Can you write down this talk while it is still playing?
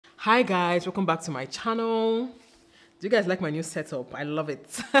Hi guys, welcome back to my channel. Do you guys like my new setup? I love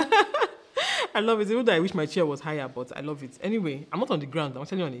it. I love it. Even though I wish my chair was higher, but I love it. Anyway, I'm not on the ground. I'm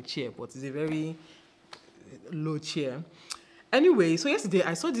actually on a chair, but it's a very low chair. Anyway, so yesterday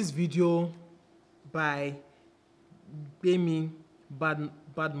I saw this video by Bemi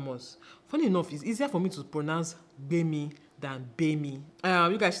Badmus. Funny enough, it's easier for me to pronounce Bemi than Bemi.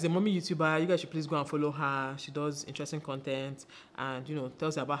 You guys, she's a mommy YouTuber. You guys should please go and follow her. She does interesting content and, you know,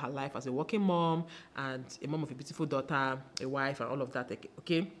 tells you about her life as a working mom and a mom of a beautiful daughter, a wife, and all of that.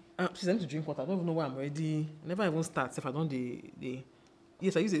 Okay. She's going to drink water. I don't even know why I'm ready. I never even start if I don't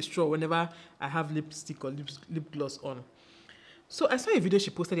yes, I use a straw whenever I have lipstick or lip gloss on. So I saw a video she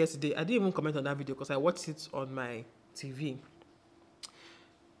posted yesterday. I didn't even comment on that video because I watched it on my TV.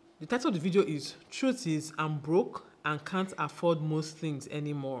 The title of the video is "Truth is I'm broke and can't afford most things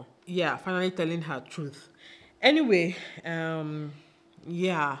anymore." Yeah, finally telling her truth. Anyway,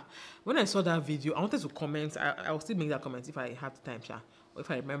 yeah, when I saw that video, I wanted to comment. I will still make that comment if I have the time, or if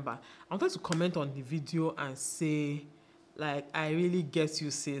I remember. I wanted to comment on the video and say, like, I really get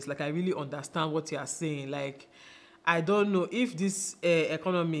you, sis. Like, I really understand what you are saying. Like, I don't know if this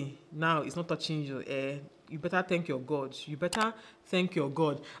economy now is not touching you. You better thank your God. You better thank your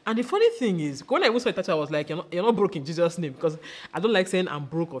God. And the funny thing is, when I even saw it, I was like, you're not broke in Jesus' name, because I don't like saying I'm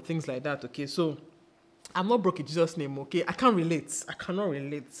broke or things like that, okay? So, I'm not broke in Jesus' name, okay? I can't relate. I cannot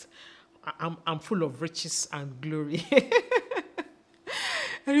relate. I'm full of riches and glory.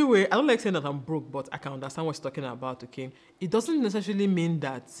 Anyway, I don't like saying that I'm broke, but I can understand what she's talking about, okay? It doesn't necessarily mean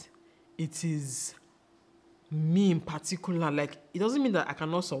that it is me in particular. Like, it doesn't mean that I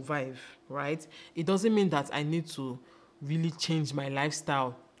cannot survive, right? It doesn't mean that I need to really change my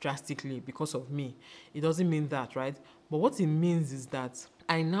lifestyle drastically because of me. It doesn't mean that, right? But what it means is that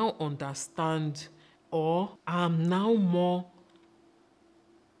I now understand, or I'm now more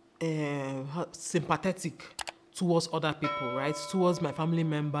sympathetic towards other people, right? Towards my family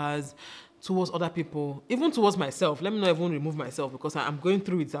members, towards other people, even towards myself. Let me not even remove myself, because I'm going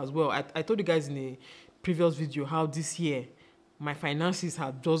through it as well. I told you guys in a previous video how this year my finances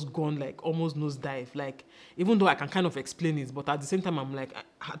have just gone like almost nosedive. Like, even though I can kind of explain it, but at the same time I'm like,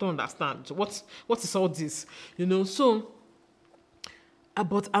 I don't understand. What is all this? You know, so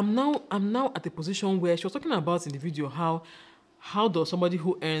but I'm now at a position where she was talking about in the video how does somebody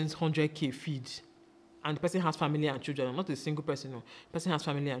who earns 100K feed, and the person has family and children. I'm not a single person, no. The person has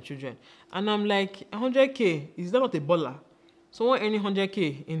family and children. And I'm like, 100K, is that not a baller? Someone earning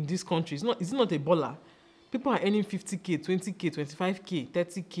 100K in this country, is it not a baller? People are earning 50K, 20K, 25K,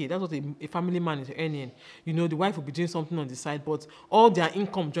 30K. That's what a family man is earning. You know, the wife will be doing something on the side, but all their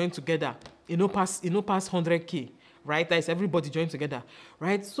income joined together, pass 100K, right? That is everybody joined together,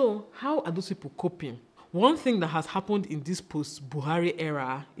 right? So how are those people coping? One thing that has happened in this post-Buhari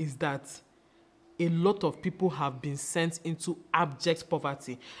era is that a lot of people have been sent into abject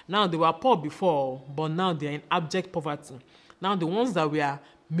poverty. Now, they were poor before, but now they're in abject poverty. Now, the ones that were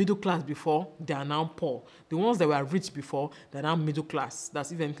middle class before, they are now poor. The ones that were rich before, they're now middle class.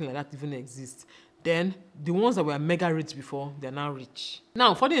 That's if anything like that even exists. Then, the ones that were mega rich before, they're now rich.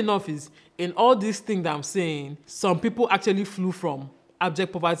 Now, funny enough is, in all these things that I'm saying, some people actually flew from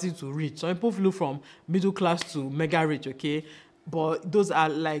abject poverty to rich. Some people flew from middle class to mega rich, okay? But those are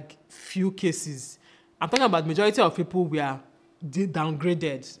like few cases. I'm talking about majority of people were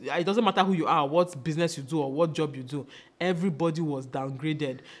downgraded. It doesn't matter who you are, what business you do, or what job you do. Everybody was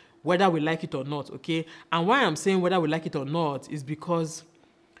downgraded, whether we like it or not, okay? And why I'm saying whether we like it or not is because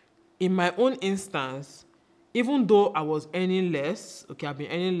in my own instance, even though I was earning less, okay, I've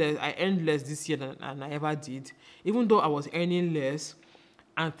been earning less, I earned less this year than I ever did. Even though I was earning less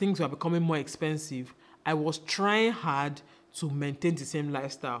and things were becoming more expensive, I was trying hard to maintain the same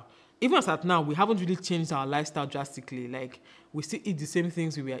lifestyle. Even as at now, we haven't really changed our lifestyle drastically. Like, we still eat the same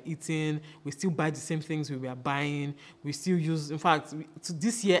things we were eating. We still buy the same things we were buying. We still use, in fact,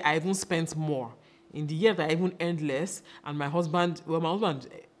 this year I even spent more. In the year that I even earned less, and my husband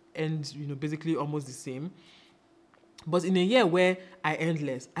earned, you know, basically almost the same. But in a year where I earned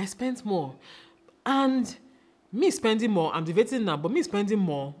less, I spent more. And me spending more, I'm debating now, but me spending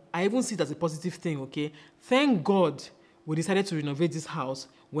more, I even see it as a positive thing, okay? Thank God we decided to renovate this house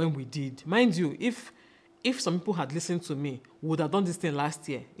when we did. Mind you, if some people had listened to me, we would have done this thing last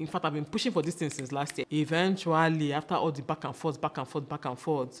year. In fact, I've been pushing for this thing since last year. Eventually, after all the back and forth,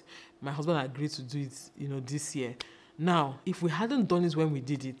 my husband agreed to do it, you know, this year. Now, if we hadn't done it when we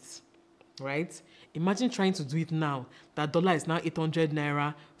did it, right? Imagine trying to do it now. That dollar is now 800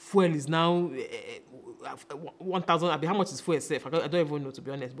 naira. Fuel is now 1,000. I mean, how much is fuel itself? I don't even know, to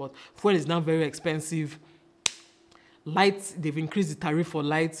be honest. But fuel is now very expensive. Light, they've increased the tariff for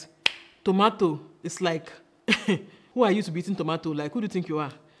light. Tomato, it's like, who are you to be eating tomato? Like, who do you think you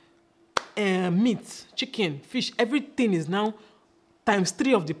are? Meat, chicken, fish, everything is now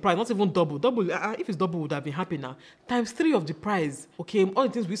 ×3 of the price, not even double. If it's double, would have been happy now. ×3 of the price. Okay, all the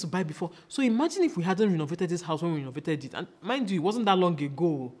things we used to buy before. So imagine if we hadn't renovated this house when we renovated it. And mind you, it wasn't that long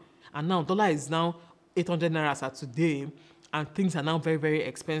ago. And now dollar is now 800 naira as at today, and things are now very, very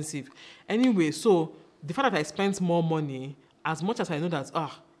expensive. Anyway, so the fact that I spent more money, as much as I know that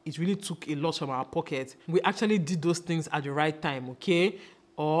it really took a lot from our pocket, we actually did those things at the right time, okay?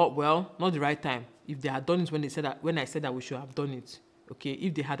 Or, well, not the right time. If they had done it when I said that we should have done it, okay?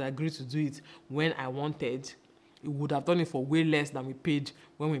 If they had agreed to do it when I wanted, we would have done it for way less than we paid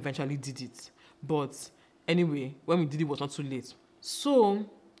when we eventually did it. But anyway, when we did it, it was not too late. So,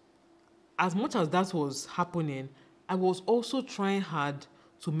 as much as that was happening, I was also trying hard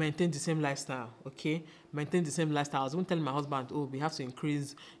to maintain the same lifestyle, okay? Maintain the same lifestyle. I was even telling my husband, oh, we have to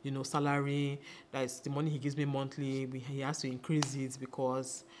increase, salary. That's the money he gives me monthly. He has to increase it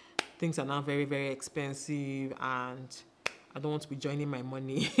because things are now very, very expensive and I don't want to be joining my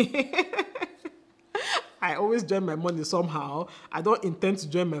money. I always join my money somehow. I don't intend to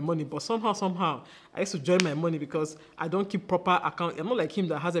join my money, but somehow, I used to join my money because I don't keep proper account. I'm not like him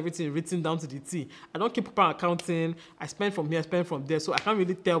that has everything written down to the T. I don't keep proper accounting. I spend from here, I spend from there. So I can't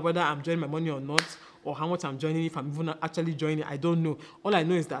really tell whether I'm joining my money or not, or how much I'm joining, if I'm even actually joining. I don't know. All I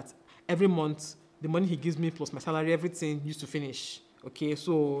know is that every month, the money he gives me plus my salary, everything used to finish. Okay,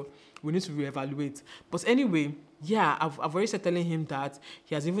 so we need to reevaluate. But anyway, yeah, I've already started telling him that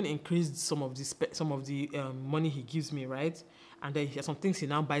he has even increased some of the money he gives me, right? And then he has some things he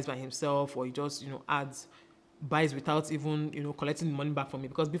now buys by himself, or he just buys without even collecting the money back from me.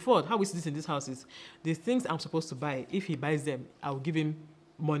 Because before, how we see this in this house is the things I'm supposed to buy. If he buys them, I'll give him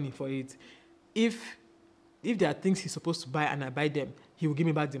money for it. If there are things he's supposed to buy and I buy them, he will give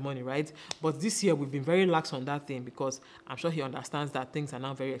me back the money, right? But this year, we've been very lax on that thing because I'm sure he understands that things are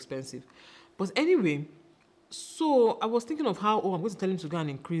now very expensive. But anyway, so I was thinking of how, I'm going to tell him to go and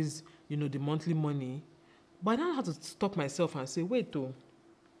increase, the monthly money. But I now had to stop myself and say, wait,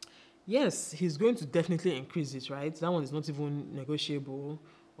 yes, he's going to definitely increase it, right? That one is not even negotiable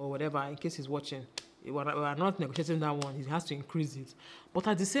or whatever, in case he's watching. We're not negotiating that one. He has to increase it. But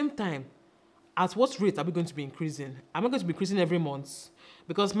at the same time, at what rate are we going to be increasing? Am I going to be increasing every month?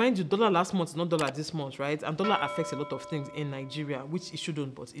 Because mind you, dollar last month is not dollar this month, right? And dollar affects a lot of things in Nigeria, which it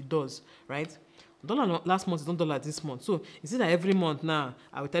shouldn't, but it does, right? Dollar last month is not dollar this month. So it's that every month now,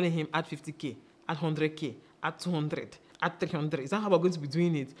 I will telling him add 50K, add 100K, add 200, add 300. Is that how we're going to be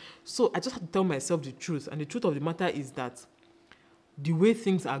doing it? So I just have to tell myself the truth. And the truth of the matter is that the way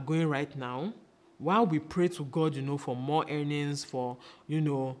things are going right now, while we pray to God, for more earnings, for,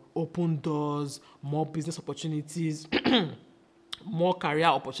 open doors, more business opportunities, more career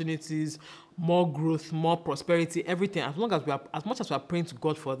opportunities, more growth, more prosperity, everything, as much as we are praying to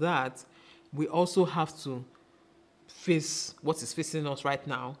God for that, we also have to face what is facing us right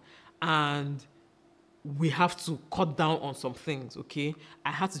now. And we have to cut down on some things, okay? I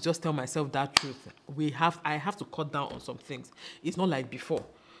have to just tell myself that truth. I have to cut down on some things. It's not like before.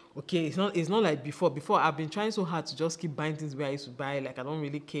 Okay, it's not like before. Before, I've been trying so hard to just keep buying things where I used to buy. Like, I don't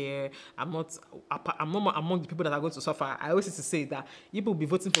really care. I'm not among the people that are going to suffer. I always used to say that you will be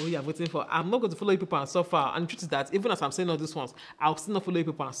voting for who you are voting for. I'm not going to follow you people and suffer. And the truth is that even as I'm saying all these ones, I'll still not follow you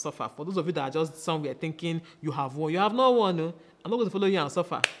people and suffer. For those of you that are just somewhere thinking you have won, you have not won. No? I'm not going to follow you and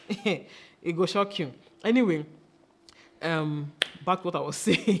suffer. It will shock you. Anyway, back to what I was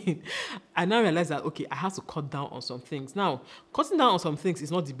saying. I now realize that, okay, I have to cut down on some things. Now, cutting down on some things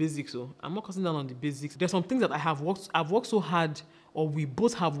is not the basics, so I'm not cutting down on the basics. There's some things that I've worked so hard, or we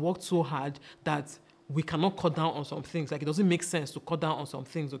both have worked so hard that we cannot cut down on some things. Like, it doesn't make sense to cut down on some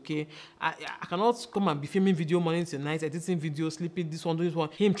things, okay? I cannot come and be filming video morning to night, editing videos, sleeping, this one, doing this one.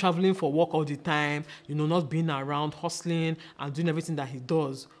 Him traveling for work all the time, not being around, hustling, and doing everything that he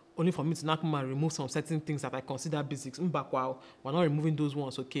does, only for me to now come and remove some certain things that I consider basics. We're not removing those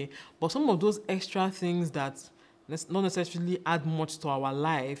ones, okay? But some of those extra things that not necessarily add much to our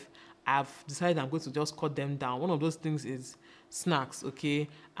life, I've decided I'm going to just cut them down. One of those things is snacks, okay?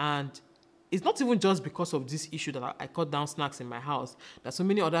 And it's not even just because of this issue that I cut down snacks in my house. There's so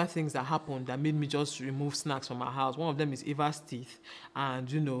many other things that happened that made me just remove snacks from my house. One of them is Eva's teeth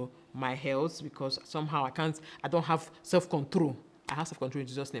and, my health, because somehow I don't have self-control. I have self-control in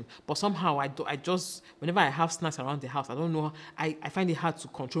Jesus' name. But somehow I just, whenever I have snacks around the house, I don't know, I find it hard to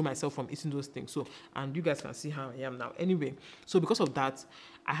control myself from eating those things. So, and you guys can see how I am now. Anyway, so because of that,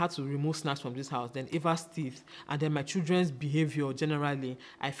 I had to remove snacks from this house. Then Ava's teeth, and then my children's behavior generally,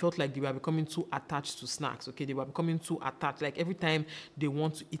 I felt like they were becoming too attached to snacks. Okay, they were becoming too attached. Like every time they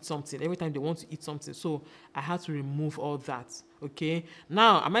want to eat something, so I had to remove all that. Okay,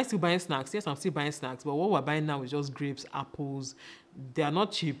 now am I still buying snacks? Yes, I'm still buying snacks, but what we're buying now is just grapes, apples. They are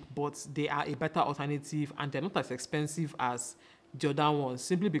not cheap, but they are a better alternative, and they're not as expensive as the other ones,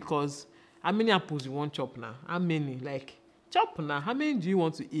 simply because how many apples you want chop now? How many? Like, chop now, how many do you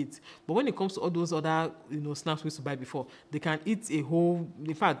want to eat? But when it comes to all those other, snacks we used to buy before, they can eat a whole,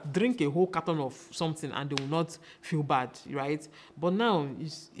 in fact, drink a whole carton of something and they will not feel bad, right? But now,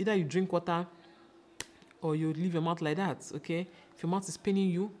 it's either you drink water or you leave your mouth like that, okay? If your mouth is paining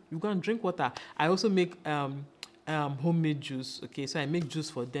you, you go and drink water. I also make homemade juice, okay? So I make juice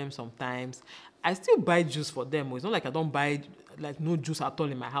for them sometimes. I still buy juice for them. It's not like I don't buy like no juice at all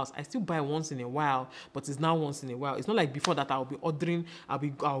in my house. I still buy once in a while, but it's now once in a while. It's not like before that I'll be ordering,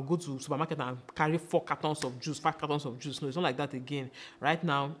 I'll go to supermarket and carry 4 cartons of juice, 5 cartons of juice. No, it's not like that again. Right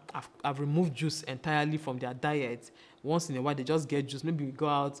now, I've removed juice entirely from their diet. Once in a while, they just get juice. Maybe we go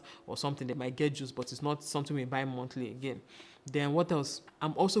out or something, they might get juice, but it's not something we buy monthly again. Then what else?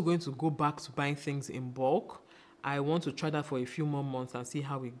 I'm also going to go back to buying things in bulk. I want to try that for a few more months and see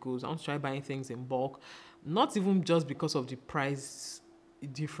how it goes. I want to try buying things in bulk, not even just because of the price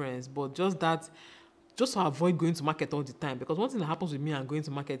difference, but just to avoid going to market all the time. Because one thing that happens with me and going to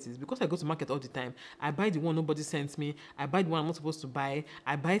market is because I go to market all the time, I buy the one nobody sends me, I buy the one I'm not supposed to buy,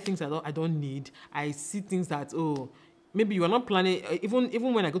 I buy things that I don't need, I see things that, maybe you are not planning,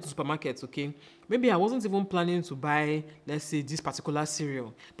 even when I go to supermarkets, okay, maybe I wasn't even planning to buy, let's say, this particular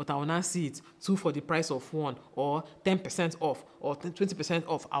cereal, but I will now see it 2 for the price of 1, or 10% off, or 20%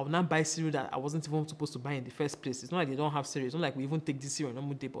 off. I will now buy cereal that I wasn't even supposed to buy in the first place. It's not like they don't have cereal. It's not like we even take this cereal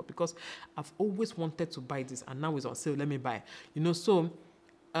normal day, but because I've always wanted to buy this and now it's on sale, let me buy. So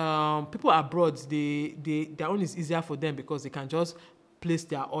people abroad, their own is easier for them because they can just place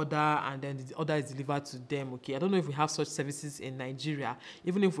their order and then the order is delivered to them, okay? I don't know if we have such services in Nigeria.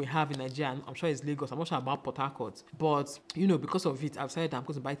 Even if we have in Nigeria, I'm sure it's Lagos. I'm not sure about Port Harcourt. But, because of it, I've decided I'm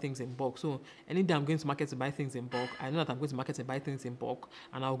going to buy things in bulk. So anytime I'm going to market to buy things in bulk, I know that I'm going to market to buy things in bulk,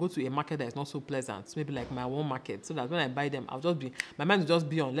 and I'll go to a market that is not so pleasant, maybe like my own market, so that when I buy them, my mind will just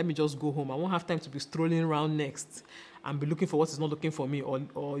be on, let me just go home. I won't have time to be strolling around next and be looking for what is not looking for me, or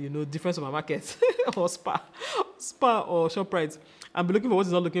different supermarkets or Spa or ShopRite, and be looking for what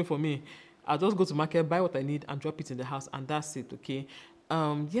is not looking for me. I'll just go to market, buy what I need, and drop it in the house, and that's it, okay?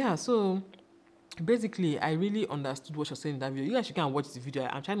 So basically, I really understood what she was saying in that video. You guys should go and watch the video.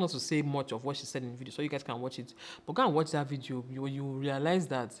 I'm trying not to say much of what she said in the video, so you guys can watch it. But go and watch that video. You realize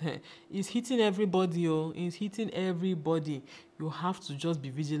that it's hitting everybody. It's hitting everybody. You have to just be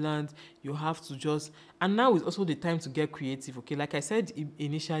vigilant. You have to just... And now is also the time to get creative, okay? Like I said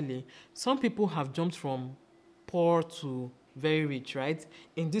initially, some people have jumped from poor to very rich, right?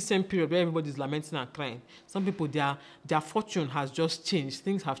 In this same period where everybody's lamenting and crying, some people, their fortune has just changed.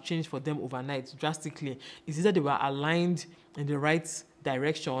 Things have changed for them overnight, drastically. It's either they were aligned in the right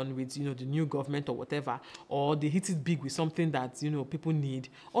direction with, the new government or whatever, or they hit it big with something that, people need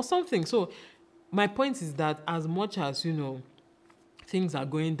or something. So my point is that as much as, things are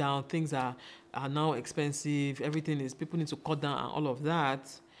going down, things are now expensive, everything is, people need to cut down and all of that,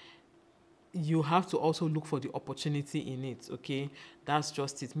 you have to also look for the opportunity in it, okay? That's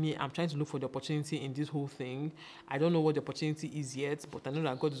just it. Me, I'm trying to look for the opportunity in this whole thing. I don't know what the opportunity is yet, but I know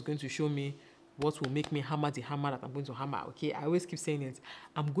that God is going to show me what will make me hammer the hammer that I'm going to hammer, okay? I always keep saying it.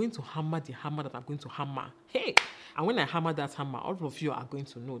 I'm going to hammer the hammer that I'm going to hammer. Hey! And when I hammer that hammer, all of you are going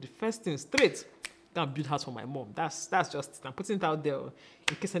to know. The first thing, straight, go and build house for my mom. That's just it. I'm putting it out there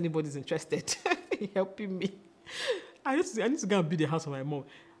in case anybody's interested in helping me. I need to go and build a house for my mom.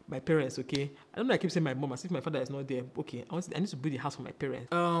 My parents, okay? I don't know, I keep saying my mom as if my father is not there. Okay, I need to build a house for my parents.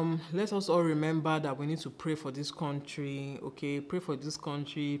 Let us all remember that we need to pray for this country, okay? Pray for this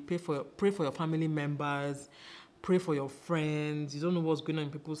country, pray for your family members, pray for your friends. You don't know what's going on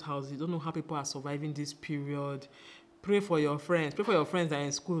in people's houses. You don't know how people are surviving this period. Pray for your friends. Pray for your friends that are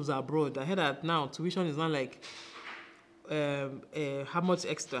in schools abroad. I heard that now tuition is not like how much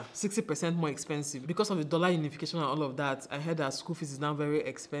extra? 60% more expensive because of the dollar unification and all of that. I heard that school fees is now very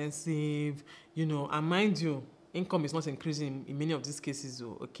expensive, and mind you, income is not increasing in many of these cases,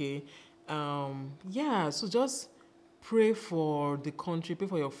 okay? So just pray for the country, pray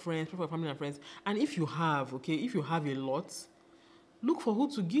for your friends, pray for your family and friends. And if you have, okay, if you have a lot, look for who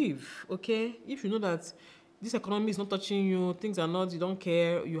to give, okay? If you know that this economy is not touching you, things are not, you don't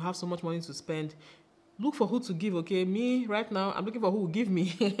care, you have so much money to spend. Look for who to give, okay? Me, right now, I'm looking for who will give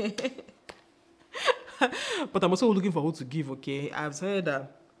me. But I'm also looking for who to give, okay? I've said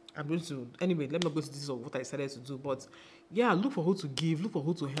that I'm going to, anyway, let me not go into this of what I decided to do, but yeah, look for who to give, look for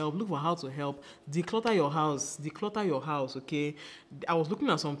who to help, look for how to help. Declutter your house, okay? I was looking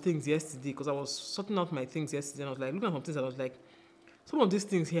at some things yesterday because I was sorting out my things yesterday, and I was like, looking at some things, and I was like, some of these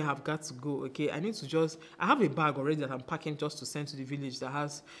things here have got to go, okay? I have a bag already that I'm packing just to send to the village that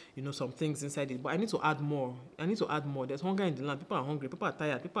has, you know, some things inside it, but I need to add more. There's hunger in the land. People are hungry, people are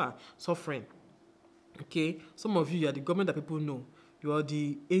tired, people are suffering, okay? Some of you are the government that people know. You are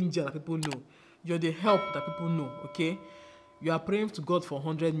the angel that people know. You're the help that people know, okay? You are praying to God for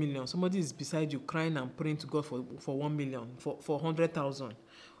 100 million. Somebody is beside you crying and praying to God for 1 million, for 100,000,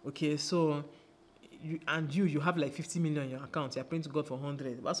 okay? So, you have like 50 million in your account. You're praying to God for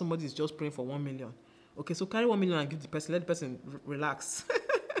 100. But somebody is just praying for 1 million. Okay, so carry 1 million and give the person. Let the person relax.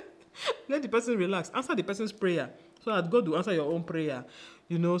 Let the person relax. Answer the person's prayer so that God will answer your own prayer.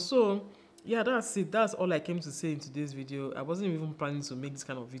 You know, so yeah, that's it. That's all I came to say in today's video. I wasn't even planning to make this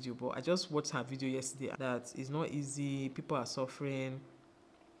kind of video, but I just watched her video yesterday. That it's not easy. People are suffering.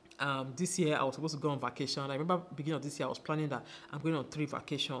 This year I was supposed to go on vacation. I remember beginning of this year I was planning that I'm going on 3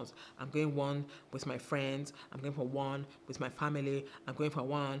 vacations. I'm going one with my friends. I'm going for one with my family. I'm going for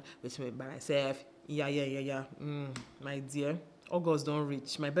one by myself. Yeah. My dear, August don't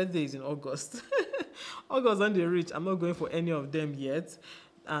reach. My birthday is in August. August don't reach. I'm not going for any of them yet.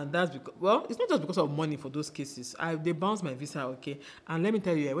 And that's because, well, it's not just because of money for those cases. They bounced my visa, okay? And let me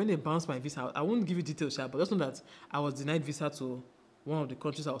tell you, when they bounced my visa, I won't give you details, but just know that I was denied visa to one of the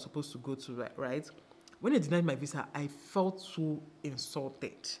countries I was supposed to go to, right? When they denied my visa, I felt so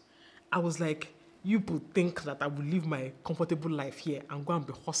insulted. I was like, you people think that I will live my comfortable life here and go and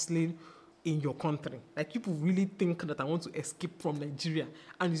be hustling in your country? Like, you people really think that I want to escape from Nigeria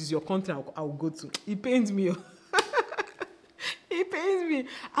and this is your country I will go to? It pains me. It pains me.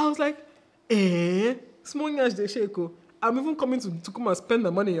 I was like, small nyash de sheko. I'm even coming to come and spend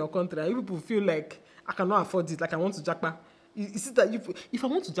the money in your country. And you people feel like I cannot afford it, like I want to jackpot. Is it that if I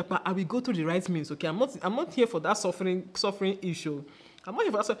want to jackpot, I will go through the right means, okay? I'm not here for that suffering issue. I'm not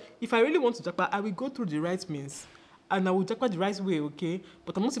here for that. If I really want to jackpot, I will go through the right means. And I will jackpot the right way, okay?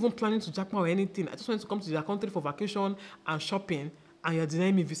 But I'm not even planning to jackpot or anything. I just want to come to your country for vacation and shopping, and you're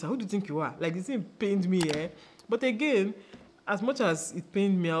denying me visa. Who do you think you are? Like, this thing pained me, eh? But again, as much as it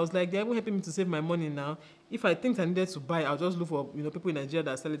pained me, I was like, they're even helping me to save my money now. If I think I needed to buy, I'll just look for, you know, people in Nigeria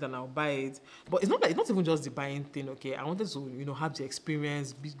that sell it and I'll buy it. But it's not even just the buying thing, okay? I wanted to, you know, have the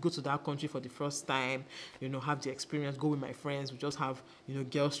experience, go to that country for the first time, you know, have the experience, go with my friends, we just have, you know,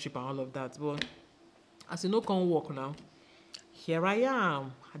 girls trip and all of that. But as you know, can't walk now. Here I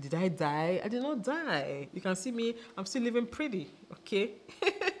am. Did I die? I did not die. You can see me, I'm still living pretty, okay?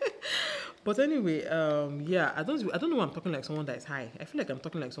 But anyway, yeah, I don't know why I'm talking like someone that is high. I feel like I'm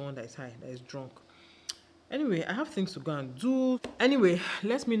talking like someone that is high, that is drunk. Anyway, I have things to go and do. Anyway,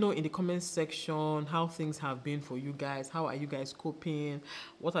 let me know in the comments section how things have been for you guys. How are you guys coping?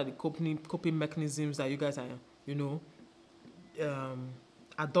 What are the coping mechanisms that you guys are, you know,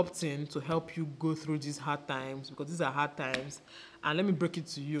 adopting to help you go through these hard times? Because these are hard times. And let me break it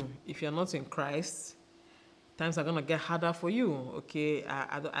to you. If you're not in Christ, times are gonna get harder for you, okay?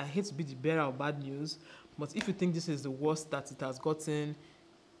 I hate to be the bearer of bad news, but if you think this is the worst that it has gotten,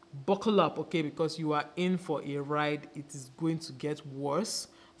 buckle up, okay? Because you are in for a ride. It is going to get worse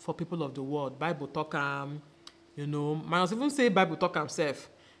for people of the world. Bible talk, you know, might even say Bible talk himself.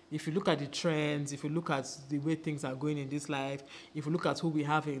 If you look at the trends, if you look at the way things are going in this life, if you look at who we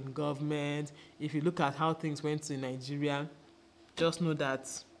have in government, if you look at how things went in Nigeria, just know that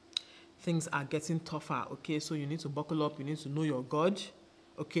things are getting tougher, okay? So you need to buckle up. You need to know your God,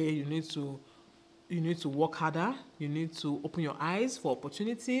 okay? You need to work harder. You need to open your eyes for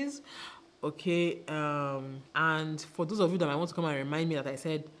opportunities, okay? And for those of you that might want to come and remind me that I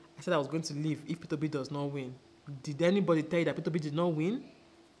said I was going to leave if Peter B does not win. Did anybody tell you that Peter B did not win?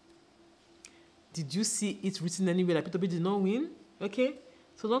 Did you see it written anywhere that Peter B did not win? Okay?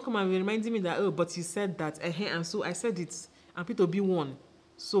 So don't come and remind me that, oh, but you said that, and so I said it, and Peter B won.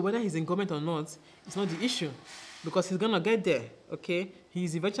 So whether he's in government or not, it's not the issue, because he's going to get there, okay?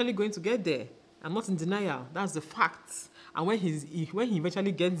 He's eventually going to get there. I'm not in denial. That's the fact. And when he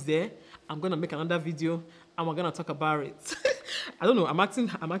eventually gets there, I'm going to make another video and we're going to talk about it. I don't know. I'm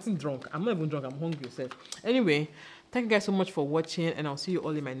acting drunk. I'm not even drunk. I'm hungry. Anyway, thank you guys so much for watching, and I'll see you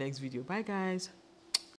all in my next video. Bye, guys.